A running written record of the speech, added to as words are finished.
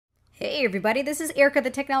Hey everybody, this is Erica, the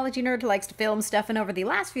technology nerd who likes to film stuff, and over the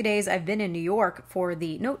last few days I've been in New York for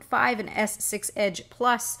the Note 5 and S6 Edge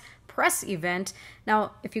Plus press event.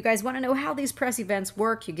 Now, if you guys want to know how these press events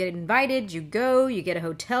work, you get invited, you go, you get a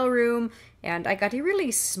hotel room, and I got a really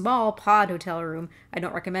small pod hotel room. I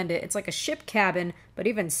don't recommend it. It's like a ship cabin, but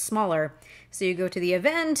even smaller. So you go to the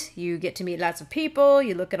event, you get to meet lots of people,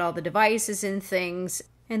 you look at all the devices and things,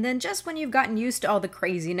 and then just when you've gotten used to all the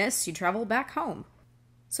craziness, you travel back home.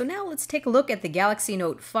 So now let's take a look at the Galaxy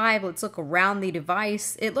Note 5. Let's look around the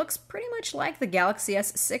device. It looks pretty much like the Galaxy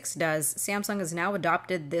S6 does. Samsung has now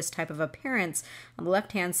adopted this type of appearance. On the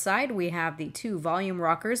left-hand side, we have the two volume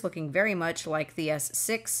rockers looking very much like the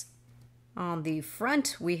S6. On the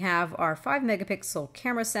front, we have our 5-megapixel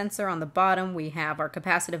camera sensor. On the bottom, we have our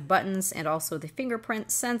capacitive buttons and also the fingerprint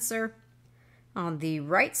sensor. On the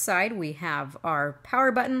right side, we have our power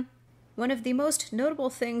button. One of the most notable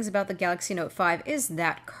things about the Galaxy Note 5 is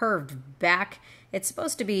that curved back. It's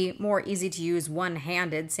supposed to be more easy to use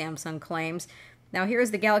one-handed, Samsung claims. Now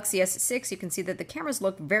here's the Galaxy S6. You can see that the cameras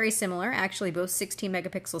look very similar, actually both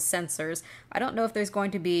 16-megapixel sensors. I don't know if there's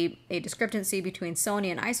going to be a discrepancy between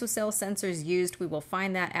Sony and ISOCELL sensors used. We will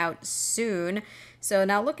find that out soon. So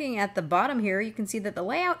now looking at the bottom here, you can see that the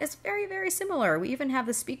layout is very, very similar. We even have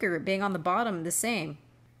the speaker being on the bottom the same.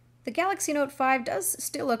 The Galaxy Note 5 does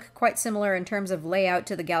still look quite similar in terms of layout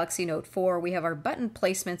to the Galaxy Note 4. We have our button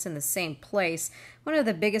placements in the same place. One of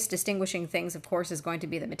the biggest distinguishing things, of course, is going to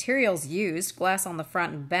be the materials used, glass on the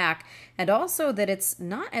front and back, and also that it's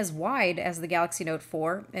not as wide as the Galaxy Note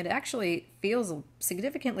 4. It actually feels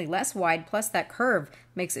significantly less wide, plus that curve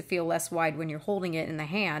makes it feel less wide when you're holding it in the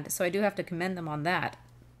hand, so I do have to commend them on that.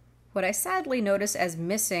 What I sadly notice as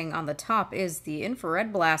missing on the top is the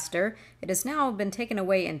infrared blaster. It has now been taken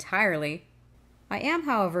away entirely. I am,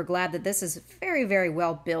 however, glad that this is very, very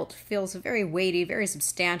well built. Feels very weighty, very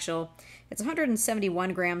substantial. It's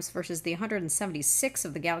 171 grams versus the 176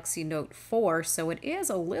 of the Galaxy Note 4, so it is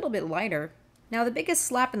a little bit lighter. Now, the biggest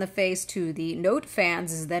slap in the face to the Note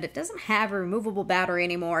fans is that it doesn't have a removable battery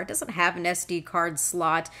anymore. It doesn't have an SD card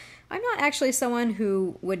slot. I'm not actually someone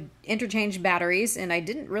who would interchange batteries, and I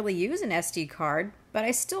didn't really use an SD card, but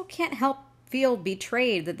I still can't help feel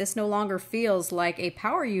betrayed that this no longer feels like a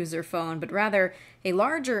power user phone, but rather a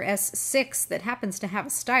larger S6 that happens to have a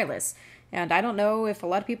stylus. And I don't know if a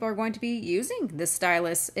lot of people are going to be using this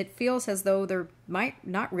stylus. It feels as though there might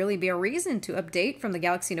not really be a reason to update from the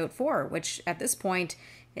Galaxy Note 4, which at this point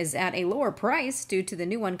is at a lower price due to the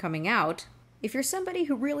new one coming out. If you're somebody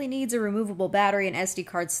who really needs a removable battery and SD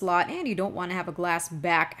card slot and you don't want to have a glass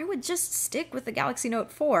back, I would just stick with the Galaxy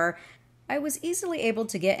Note 4. I was easily able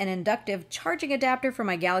to get an inductive charging adapter for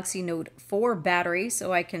my Galaxy Note 4 battery,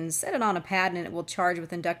 so I can set it on a pad and it will charge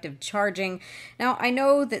with inductive charging. Now, I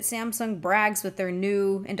know that Samsung brags with their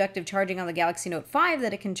new inductive charging on the Galaxy Note 5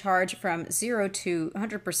 that it can charge from 0 to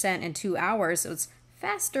 100% in 2 hours, so it's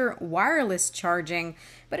faster wireless charging,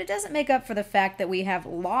 but it doesn't make up for the fact that we have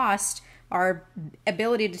lost our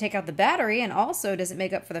ability to take out the battery, and also doesn't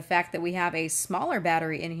make up for the fact that we have a smaller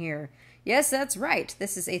battery in here. Yes, that's right.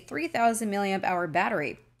 This is a 3000 milliamp hour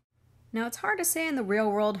battery. Now, it's hard to say in the real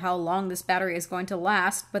world how long this battery is going to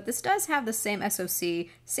last, but this does have the same SoC,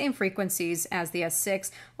 same frequencies as the S6,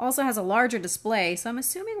 also has a larger display, so I'm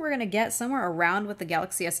assuming we're going to get somewhere around what the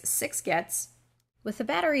Galaxy S6 gets. With a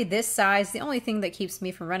battery this size, the only thing that keeps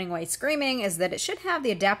me from running away screaming is that it should have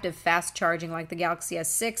the adaptive fast charging like the Galaxy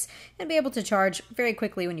S6 and be able to charge very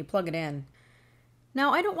quickly when you plug it in.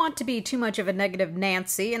 Now, I don't want to be too much of a negative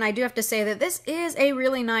Nancy, and I do have to say that this is a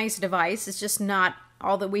really nice device. It's just not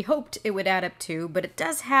all that we hoped it would add up to, but it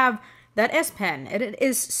does have that S Pen, and it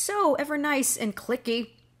is so ever nice and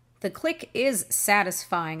clicky. The click is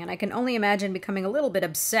satisfying, and I can only imagine becoming a little bit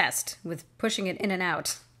obsessed with pushing it in and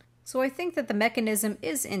out. So I think that the mechanism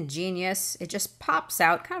is ingenious. It just pops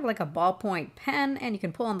out, kind of like a ballpoint pen, and you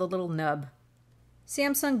can pull on the little nub.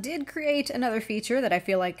 Samsung did create another feature that I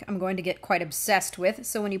feel like I'm going to get quite obsessed with.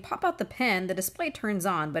 So when you pop out the pen, the display turns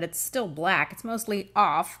on, but it's still black. It's mostly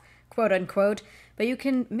off, quote unquote, but you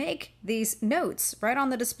can make these notes right on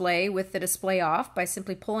the display with the display off by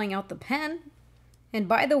simply pulling out the pen. And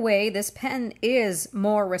by the way, this pen is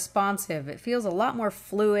more responsive. It feels a lot more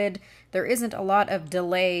fluid. There isn't a lot of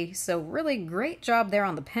delay, so really great job there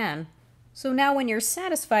on the pen. So now when you're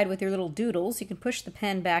satisfied with your little doodles, you can push the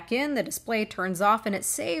pen back in, the display turns off, and it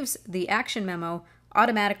saves the action memo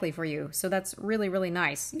automatically for you. So that's really, really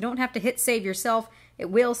nice. You don't have to hit save yourself. It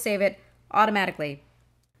will save it automatically.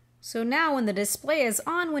 So now when the display is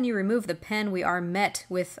on, when you remove the pen, we are met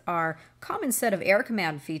with our common set of Air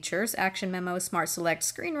Command features: Action Memo, Smart Select,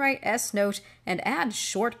 Screen Write, S Note, and Add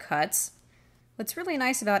Shortcuts. What's really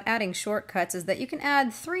nice about adding shortcuts is that you can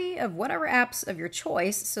add 3 of whatever apps of your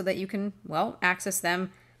choice so that you can, well, access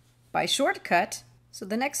them by shortcut. So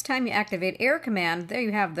the next time you activate Air Command, there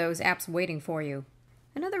you have those apps waiting for you.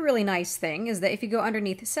 Another really nice thing is that if you go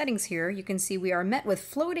underneath settings here, you can see we are met with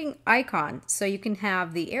floating icon. So you can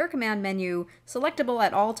have the Air Command menu selectable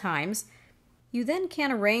at all times. You then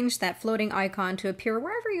can arrange that floating icon to appear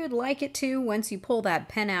wherever you'd like it to once you pull that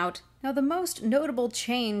pen out. Now the most notable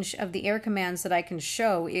change of the Air Commands that I can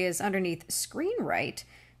show is underneath Screen Write.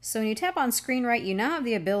 So when you tap on Screen Write, you now have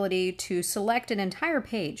the ability to select an entire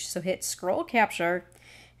page. So hit Scroll Capture.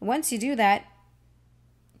 And once you do that,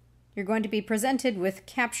 you're going to be presented with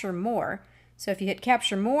Capture More. So if you hit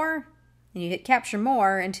Capture More, and you hit Capture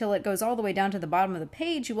More until it goes all the way down to the bottom of the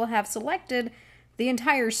page, you will have selected the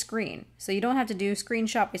entire screen. So you don't have to do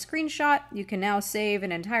screenshot by screenshot. You can now save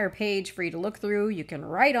an entire page for you to look through. You can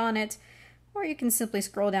write on it, or you can simply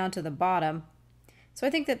scroll down to the bottom. So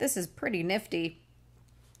I think that this is pretty nifty.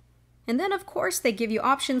 And then, of course, they give you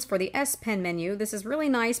options for the S Pen menu. This is really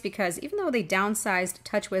nice because even though they downsized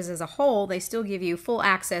TouchWiz as a whole, they still give you full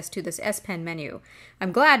access to this S Pen menu.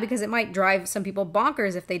 I'm glad because it might drive some people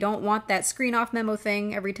bonkers if they don't want that screen off memo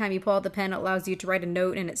thing. Every time you pull out the pen, it allows you to write a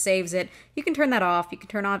note and it saves it. You can turn that off. You can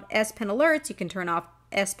turn off S Pen alerts. You can turn off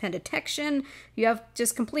S Pen detection. You have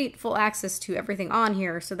just complete full access to everything on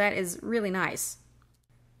here, so that is really nice.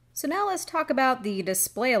 So now let's talk about the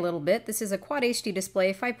display a little bit. This is a Quad HD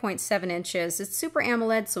display, 5.7 inches. It's Super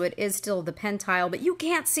AMOLED, so it is still the pen tile, but you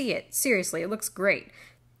can't see it. Seriously, it looks great.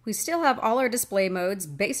 We still have all our display modes.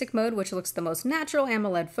 Basic mode, which looks the most natural,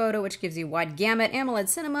 AMOLED Photo, which gives you wide gamut, AMOLED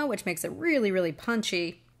Cinema, which makes it really, really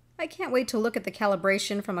punchy. I can't wait to look at the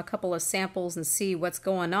calibration from a couple of samples and see what's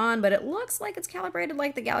going on, but it looks like it's calibrated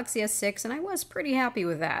like the Galaxy S6, and I was pretty happy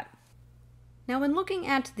with that. Now when looking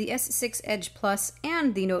at the S6 Edge Plus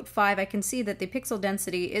and the Note 5, I can see that the pixel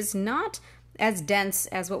density is not as dense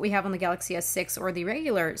as what we have on the Galaxy S6 or the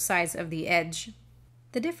regular size of the Edge.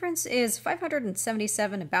 The difference is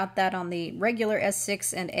 577, about that on the regular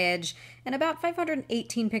S6 and Edge, and about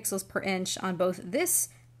 518 pixels per inch on both this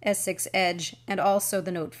S6 Edge and also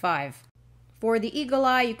the Note 5. For the eagle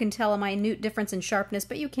eye, you can tell a minute difference in sharpness,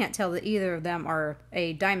 but you can't tell that either of them are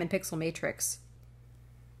a diamond pixel matrix.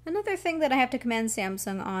 Another thing that I have to commend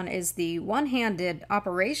Samsung on is the one-handed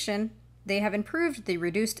operation. They have improved the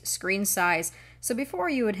reduced screen size. So before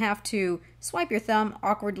you would have to swipe your thumb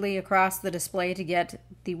awkwardly across the display to get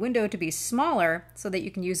the window to be smaller so that you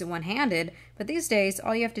can use it one-handed. But these days,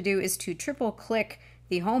 all you have to do is to triple click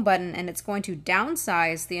the home button and it's going to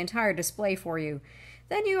downsize the entire display for you.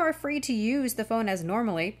 Then you are free to use the phone as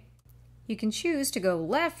normally. You can choose to go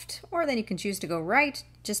left or then you can choose to go right.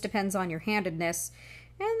 Just depends on your handedness.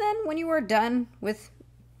 And then when you are done with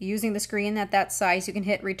using the screen at that size, you can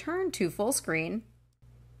hit return to full screen.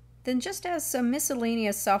 Then just as some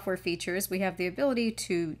miscellaneous software features, we have the ability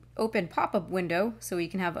to open pop-up window, so you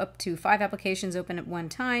can have up to 5 applications open at one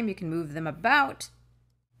time. You can move them about.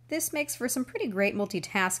 This makes for some pretty great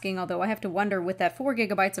multitasking, although I have to wonder with that 4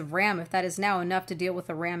 gigabytes of RAM if that is now enough to deal with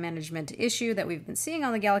the RAM management issue that we've been seeing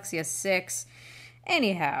on the Galaxy S6.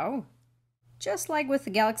 Anyhow, just like with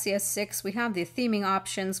the Galaxy S6, we have the theming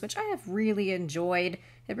options, which I have really enjoyed.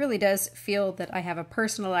 It really does feel that I have a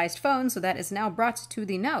personalized phone, so that is now brought to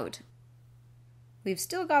the Note. We've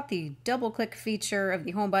still got the double-click feature of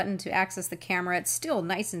the home button to access the camera. It's still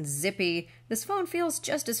nice and zippy. This phone feels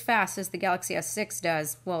just as fast as the Galaxy S6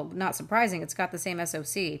 does. Well, not surprising, it's got the same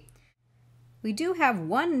SoC. We do have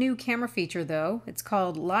one new camera feature, though. It's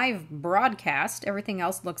called Live Broadcast. Everything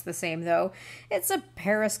else looks the same, though. It's a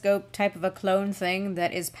periscope type of a clone thing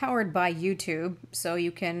that is powered by YouTube, so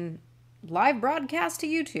you can live broadcast to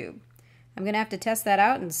YouTube. I'm going to have to test that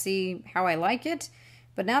out and see how I like it,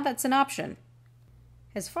 but now that's an option.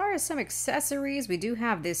 As far as some accessories, we do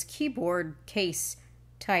have this keyboard case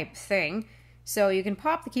type thing. So you can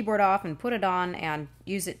pop the keyboard off and put it on and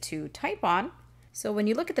use it to type on. So when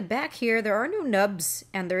you look at the back here, there are no nubs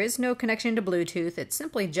and there is no connection to Bluetooth. It's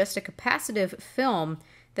simply just a capacitive film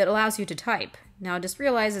that allows you to type. Now just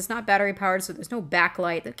realize it's not battery powered, so there's no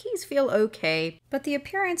backlight. The keys feel okay, but the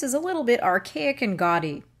appearance is a little bit archaic and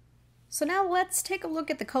gaudy. So now let's take a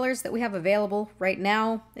look at the colors that we have available right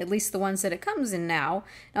now, at least the ones that it comes in now.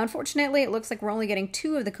 Now unfortunately it looks like we're only getting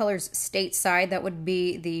 2 of the colors stateside. That would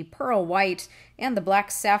be the pearl white and the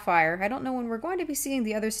black sapphire. I don't know when we're going to be seeing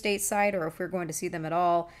the other stateside or if we're going to see them at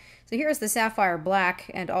all. So here's the sapphire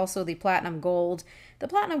black and also the platinum gold. The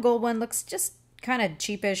platinum gold one looks just kind of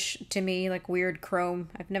cheapish to me, like weird chrome.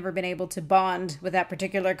 I've never been able to bond with that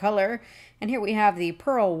particular color. And here we have the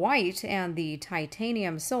pearl white and the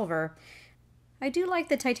titanium silver. I do like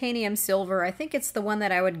the titanium silver. I think it's the one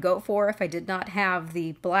that I would go for if I did not have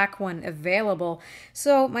the black one available.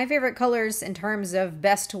 So my favorite colors in terms of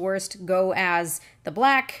best to worst go as the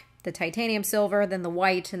black, the titanium silver, then the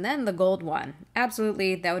white, and then the gold one.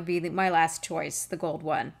 Absolutely, that would be my last choice, the gold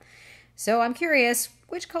one. So I'm curious,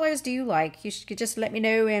 which colors do you like? You should just let me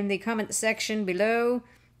know in the comment section below.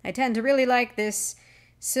 I tend to really like this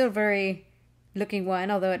silvery looking one,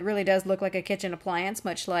 although it really does look like a kitchen appliance,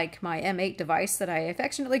 much like my M8 device that I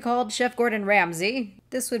affectionately called Chef Gordon Ramsay.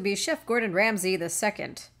 This would be Chef Gordon Ramsay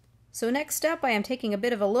II. So next up, I am taking a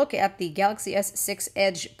bit of a look at the Galaxy S6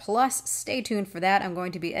 Edge Plus. Stay tuned for that. I'm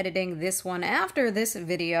going to be editing this one after this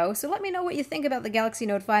video. So let me know what you think about the Galaxy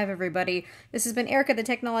Note 5, everybody. This has been Erica, the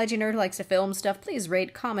technology nerd who likes to film stuff. Please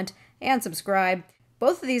rate, comment, and subscribe.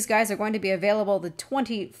 Both of these guys are going to be available the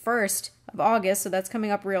 21st of August, so that's coming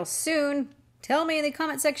up real soon. Tell me in the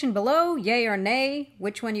comment section below, yay or nay,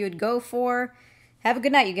 which one you would go for. Have a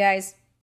good night, you guys.